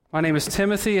My name is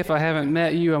Timothy. If I haven't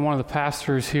met you, I'm one of the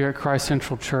pastors here at Christ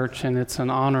Central Church, and it's an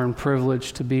honor and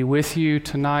privilege to be with you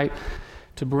tonight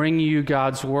to bring you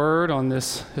God's Word on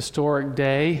this historic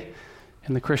day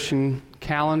in the Christian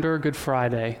calendar, Good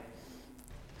Friday.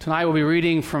 Tonight we'll be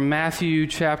reading from Matthew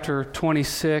chapter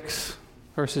 26,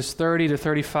 verses 30 to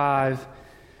 35,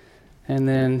 and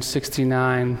then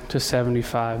 69 to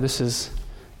 75. This is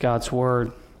God's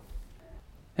Word.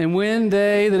 And when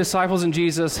they, the disciples and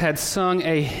Jesus, had sung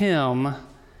a hymn,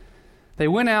 they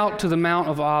went out to the Mount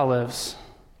of Olives.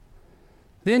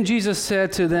 Then Jesus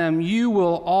said to them, "You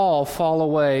will all fall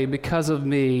away because of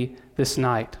me this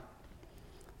night.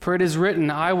 For it is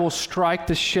written, I will strike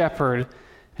the shepherd,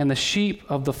 and the sheep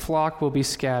of the flock will be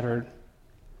scattered.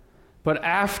 But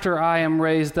after I am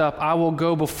raised up, I will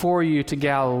go before you to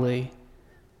Galilee."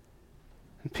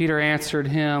 And Peter answered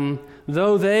him,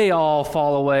 "Though they all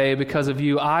fall away because of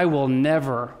you, I will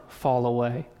never fall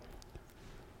away."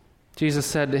 Jesus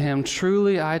said to him,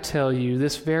 "Truly I tell you,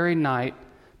 this very night,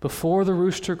 before the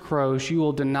rooster crows, you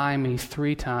will deny me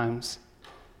 3 times.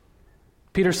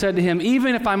 Peter said to him,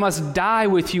 "Even if I must die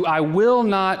with you, I will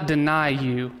not deny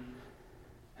you."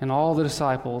 And all the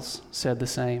disciples said the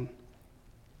same.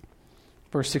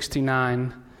 Verse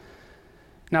 69.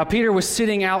 Now Peter was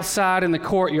sitting outside in the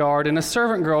courtyard, and a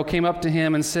servant girl came up to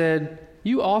him and said,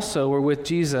 "You also were with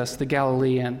Jesus the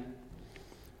Galilean."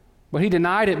 But he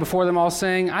denied it before them all,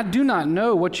 saying, "I do not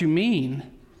know what you mean."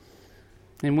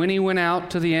 And when he went out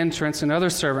to the entrance, another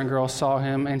servant girl saw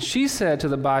him, and she said to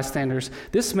the bystanders,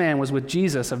 "This man was with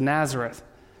Jesus of Nazareth."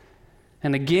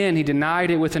 And again he denied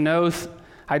it with an oath,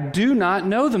 "I do not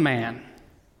know the man."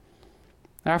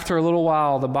 After a little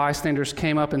while, the bystanders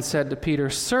came up and said to Peter,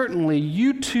 "Certainly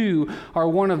you too are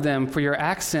one of them, for your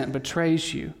accent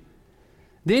betrays you."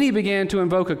 Then he began to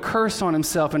invoke a curse on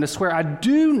himself and to swear, "I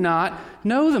do not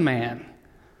know the man."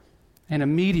 And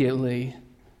immediately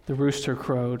the rooster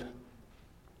crowed.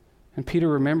 And Peter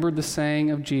remembered the saying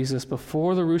of Jesus,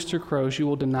 "Before the rooster crows, you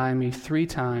will deny me 3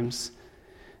 times."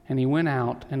 And he went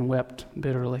out and wept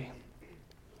bitterly.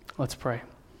 Let's pray.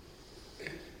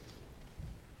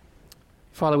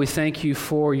 Father, we thank you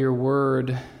for your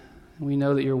word. We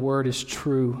know that your word is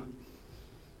true.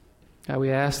 God,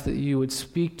 we ask that you would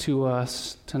speak to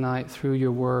us tonight through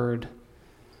your word,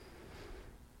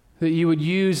 that you would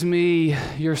use me,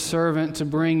 your servant, to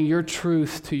bring your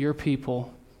truth to your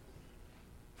people.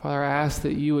 Father, I ask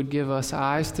that you would give us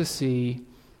eyes to see,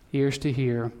 ears to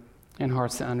hear, and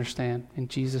hearts to understand. In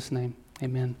Jesus' name,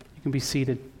 amen. You can be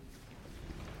seated.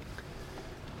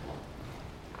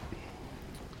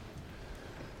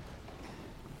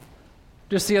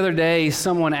 Just the other day,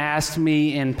 someone asked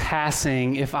me in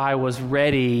passing if I was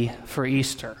ready for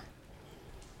Easter.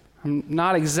 I'm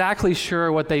not exactly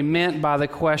sure what they meant by the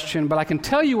question, but I can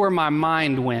tell you where my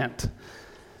mind went.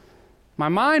 My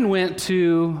mind went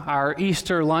to our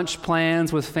Easter lunch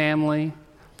plans with family,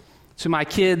 to my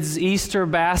kids' Easter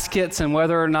baskets and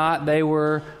whether or not they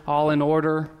were all in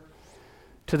order,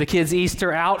 to the kids'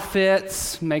 Easter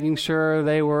outfits, making sure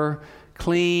they were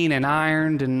clean and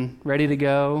ironed and ready to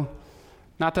go.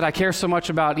 Not that I care so much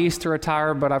about Easter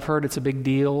attire, but I've heard it's a big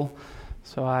deal,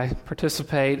 so I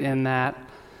participate in that.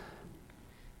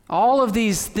 All of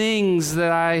these things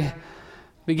that I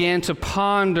began to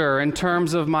ponder in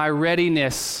terms of my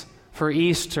readiness for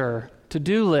Easter,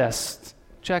 to-do list,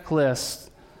 checklist.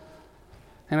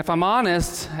 And if I'm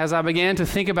honest, as I began to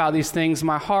think about these things,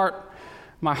 my heart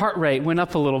rate went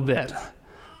up a little bit.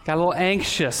 Got a little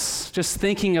anxious just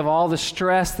thinking of all the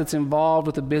stress that's involved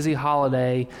with a busy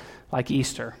holiday like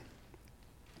Easter.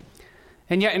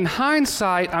 And yet in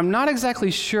hindsight, I'm not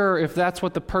exactly sure if that's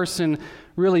what the person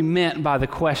really meant by the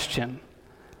question.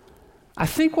 I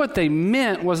think what they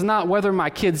meant was not whether my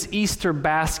kids' Easter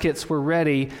baskets were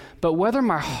ready, but whether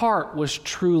my heart was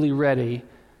truly ready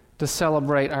to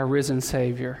celebrate our risen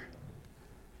Savior.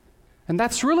 And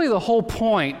that's really the whole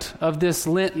point of this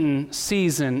Lenten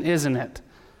season, isn't it?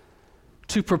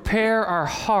 To prepare our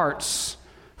hearts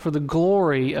for the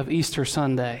glory of Easter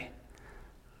Sunday.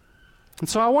 And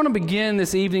so I want to begin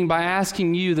this evening by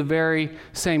asking you the very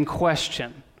same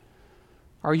question.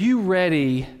 Are you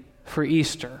ready for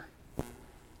Easter?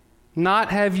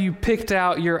 Not have you picked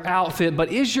out your outfit,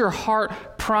 but is your heart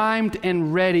primed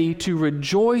and ready to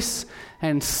rejoice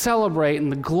and celebrate in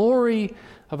the glory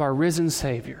of our risen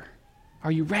Savior?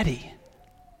 Are you ready?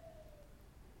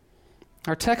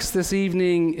 Our text this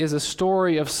evening is a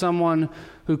story of someone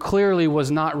who clearly was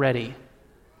not ready.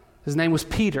 His name was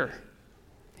Peter.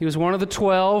 He was one of the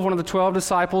 12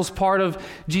 disciples, part of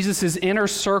Jesus' inner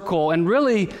circle, and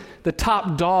really the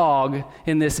top dog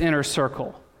in this inner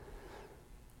circle.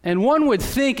 And one would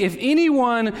think if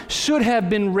anyone should have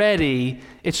been ready,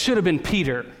 it should have been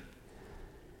Peter.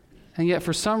 And yet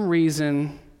for some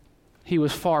reason, he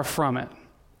was far from it.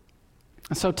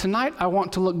 And so tonight I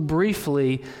want to look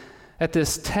briefly at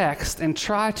this text and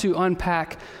try to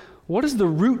unpack what is the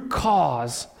root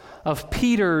cause of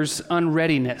Peter's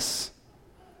unreadiness.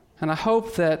 And I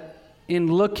hope that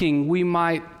in looking, we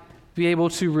might be able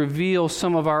to reveal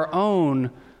some of our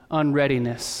own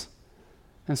unreadiness,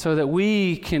 and so that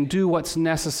we can do what's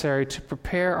necessary to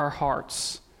prepare our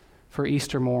hearts for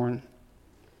Easter morn.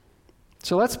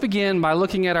 So let's begin by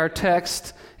looking at our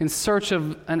text in search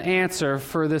of an answer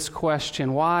for this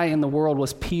question. Why in the world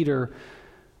was Peter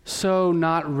so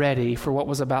not ready for what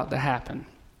was about to happen?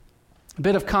 A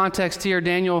bit of context here.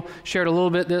 Daniel shared a little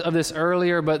bit of this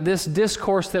earlier, but this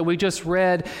discourse that we just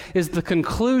read is the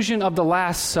conclusion of the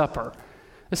Last Supper.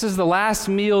 This is the last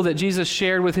meal that Jesus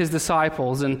shared with his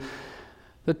disciples. And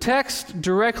the text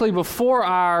directly before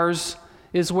ours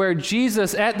is where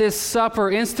Jesus at this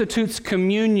supper institutes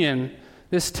communion,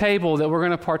 this table that we're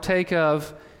going to partake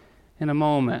of in a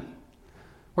moment,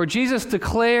 where Jesus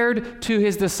declared to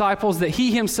his disciples that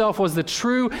he himself was the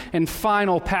true and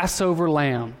final Passover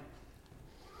lamb.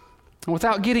 And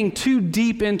without getting too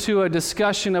deep into a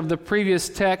discussion of the previous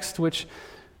text, which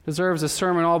deserves a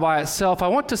sermon all by itself, I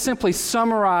want to simply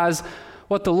summarize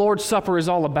what the Lord's Supper is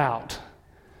all about.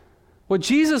 What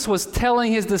Jesus was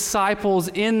telling his disciples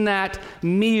in that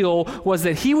meal was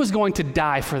that he was going to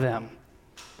die for them,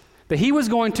 that he was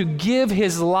going to give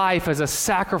his life as a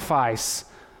sacrifice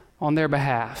on their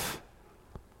behalf.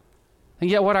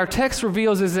 And yet what our text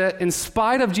reveals is that in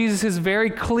spite of Jesus' very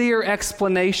clear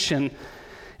explanation,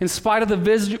 in spite of the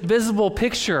visible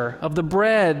picture of the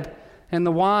bread and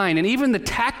the wine, and even the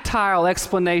tactile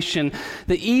explanation,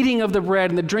 the eating of the bread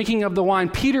and the drinking of the wine,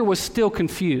 Peter was still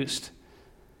confused.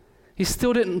 He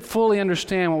still didn't fully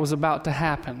understand what was about to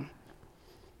happen.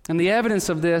 And the evidence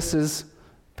of this is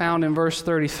found in verse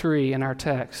 33 in our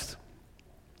text.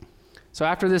 So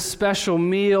after this special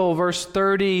meal, verse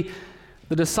 30,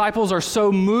 the disciples are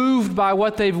so moved by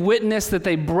what they've witnessed that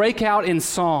they break out in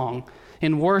song,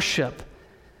 in worship.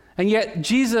 And yet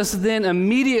Jesus then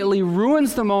immediately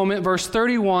ruins the moment, verse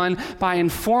 31, by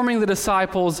informing the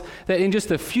disciples that in just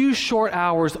a few short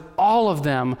hours, all of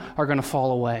them are going to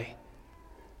fall away.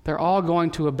 They're all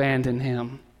going to abandon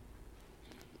him.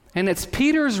 And it's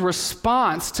Peter's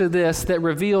response to this that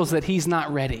reveals that he's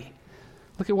not ready.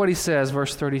 Look at what he says,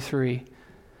 verse 33.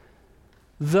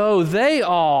 Though they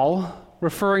all,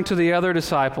 referring to the other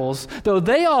disciples, though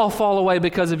they all fall away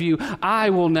because of you,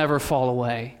 I will never fall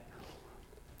away.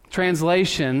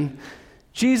 Translation,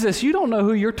 Jesus, you don't know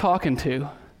who you're talking to.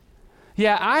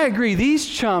 Yeah, I agree. These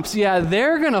chumps, yeah,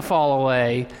 they're going to fall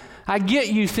away. I get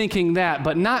you thinking that,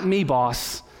 but not me,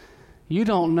 boss. You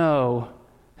don't know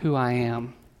who I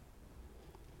am.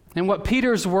 And what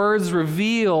Peter's words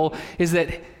reveal is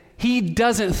that he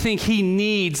doesn't think he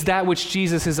needs that which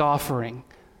Jesus is offering.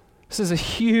 This is a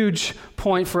huge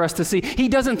point for us to see. He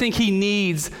doesn't think he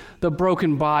needs the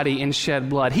broken body and shed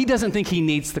blood. He doesn't think he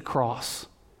needs the cross.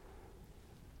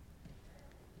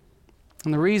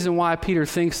 And the reason why Peter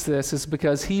thinks this is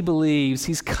because he believes,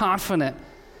 he's confident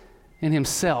in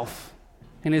himself,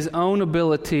 in his own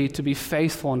ability to be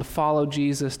faithful and to follow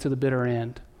Jesus to the bitter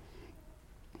end.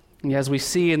 And as we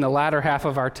see in the latter half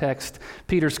of our text,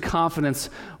 Peter's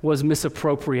confidence was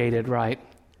misappropriated, right?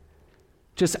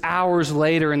 Just hours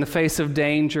later, in the face of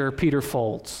danger, Peter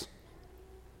folds.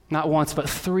 Not once, but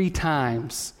 3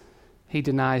 times he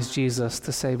denies Jesus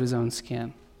to save his own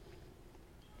skin.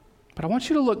 But I want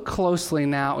you to look closely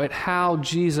now at how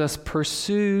Jesus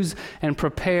pursues and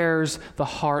prepares the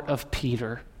heart of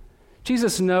Peter.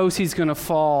 Jesus knows he's going to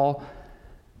fall,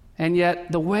 and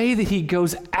yet the way that he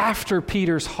goes after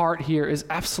Peter's heart here is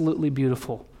absolutely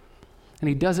beautiful. And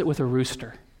he does it with a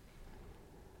rooster.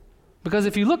 Because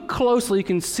if you look closely, you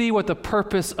can see what the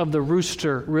purpose of the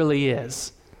rooster really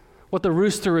is, what the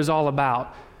rooster is all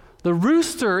about. The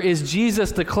rooster is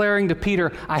Jesus declaring to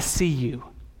Peter, I see you.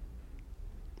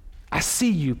 I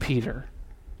see you, Peter.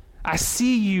 I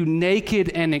see you naked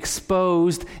and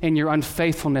exposed in your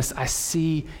unfaithfulness. I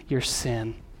see your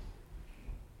sin.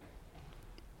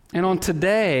 And on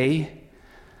today,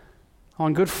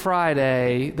 on Good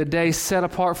Friday, the day set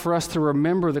apart for us to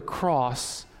remember the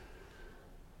cross,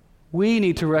 we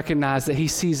need to recognize that he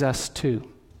sees us too.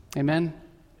 Amen?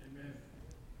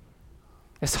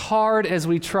 As hard as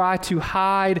we try to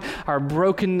hide our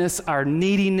brokenness, our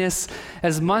neediness,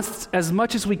 as much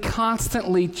as we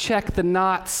constantly check the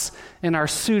knots in our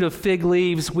suit of fig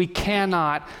leaves, we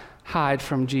cannot hide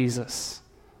from Jesus.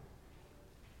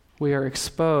 We are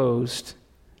exposed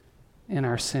in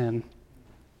our sin.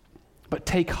 But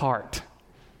take heart.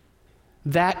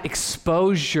 That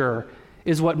exposure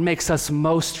is what makes us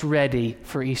most ready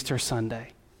for Easter Sunday.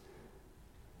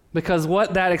 Because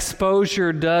what that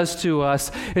exposure does to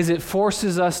us is it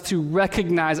forces us to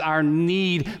recognize our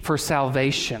need for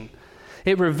salvation.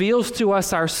 It reveals to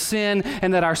us our sin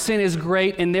and that our sin is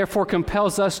great, and therefore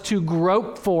compels us to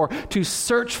grope for, to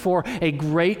search for a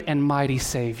great and mighty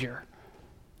Savior.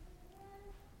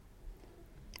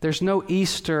 There's no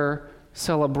Easter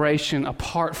celebration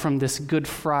apart from this Good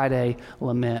Friday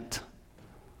lament.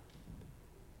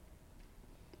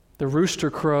 The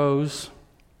rooster crows,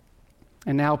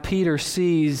 and now Peter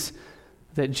sees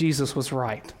that Jesus was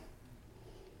right.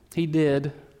 He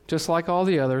did, just like all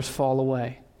the others, fall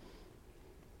away.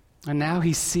 And now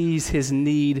he sees his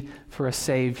need for a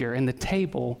Savior. And the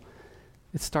table,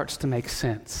 it starts to make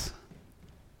sense.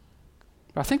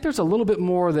 But I think there's a little bit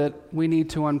more that we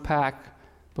need to unpack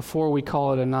before we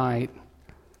call it a night.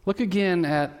 Look again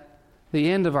at the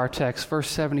end of our text, verse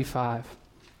 75.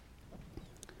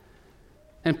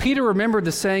 And Peter remembered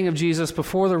the saying of Jesus,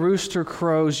 "Before the rooster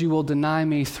crows, you will deny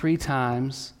me 3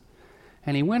 times."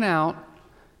 And he went out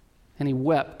and he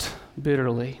wept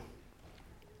bitterly.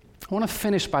 I want to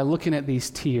finish by looking at these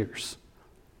tears.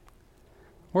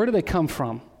 Where do they come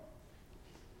from?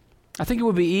 I think it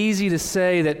would be easy to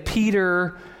say that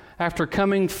Peter, after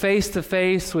coming face to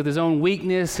face with his own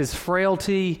weakness, his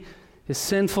frailty, his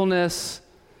sinfulness,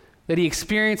 that he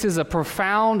experiences a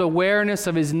profound awareness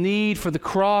of his need for the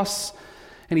cross,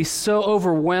 and he's so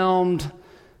overwhelmed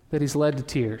that he's led to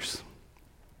tears.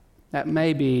 That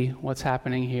may be what's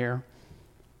happening here.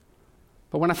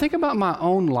 But when I think about my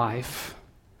own life,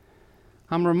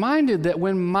 I'm reminded that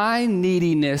when my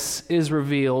neediness is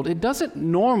revealed, it doesn't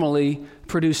normally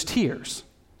produce tears.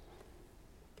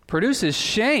 It produces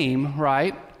shame,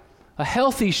 right? A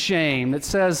healthy shame that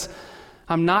says,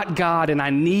 I'm not God and I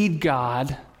need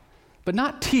God, but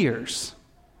not tears.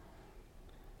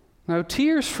 Now,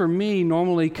 tears for me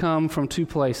normally come from 2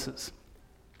 places.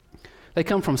 They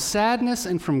come from sadness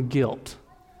and from guilt.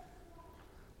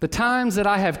 The times that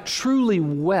I have truly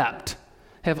wept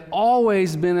have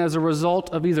always been as a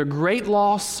result of either great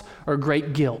loss or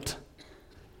great guilt.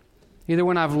 Either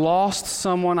when I've lost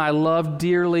someone I love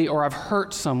dearly or I've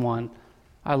hurt someone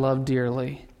I love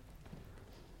dearly.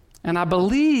 And I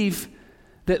believe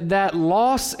that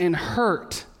loss and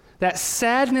hurt, that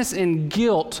sadness and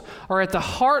guilt are at the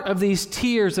heart of these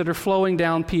tears that are flowing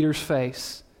down Peter's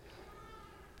face.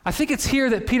 I think it's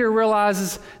here that Peter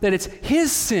realizes that it's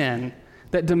his sin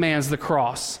that demands the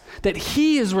cross, that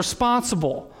he is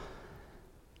responsible.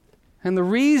 And the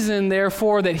reason,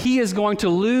 therefore, that he is going to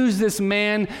lose this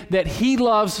man that he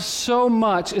loves so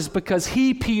much is because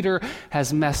he, Peter,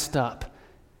 has messed up.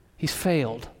 He's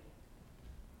failed.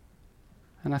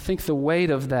 And I think the weight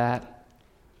of that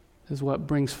is what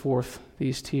brings forth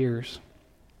these tears.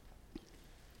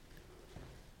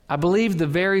 I believe the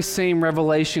very same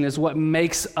revelation is what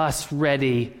makes us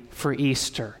ready for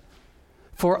Easter.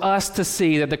 For us to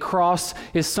see that the cross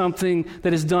is something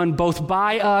that is done both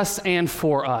by us and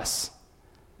for us.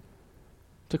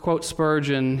 To quote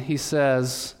Spurgeon, he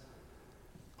says,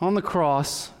 on the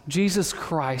cross, Jesus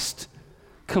Christ,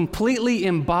 completely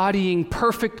embodying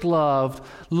perfect love,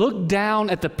 looked down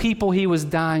at the people he was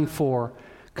dying for,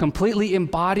 completely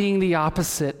embodying the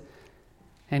opposite,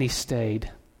 and he stayed.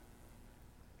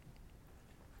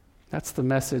 That's the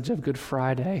message of Good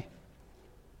Friday.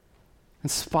 In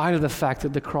spite of the fact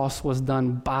that the cross was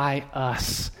done by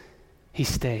us, he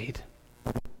stayed.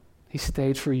 He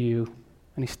stayed for you,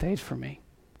 and he stayed for me.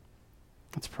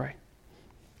 Let's pray.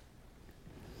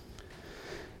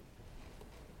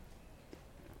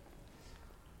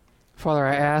 Father,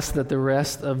 I ask that the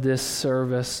rest of this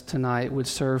service tonight would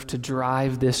serve to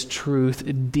drive this truth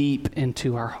deep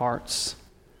into our hearts.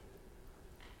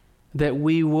 That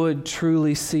we would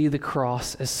truly see the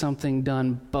cross as something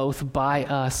done both by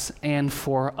us and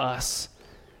for us.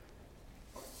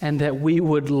 And that we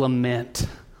would lament.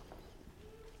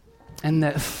 And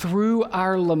that through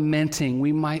our lamenting,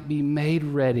 we might be made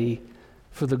ready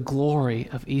for the glory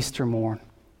of Easter morn.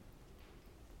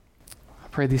 I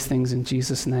pray these things in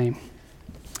Jesus' name.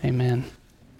 Amen.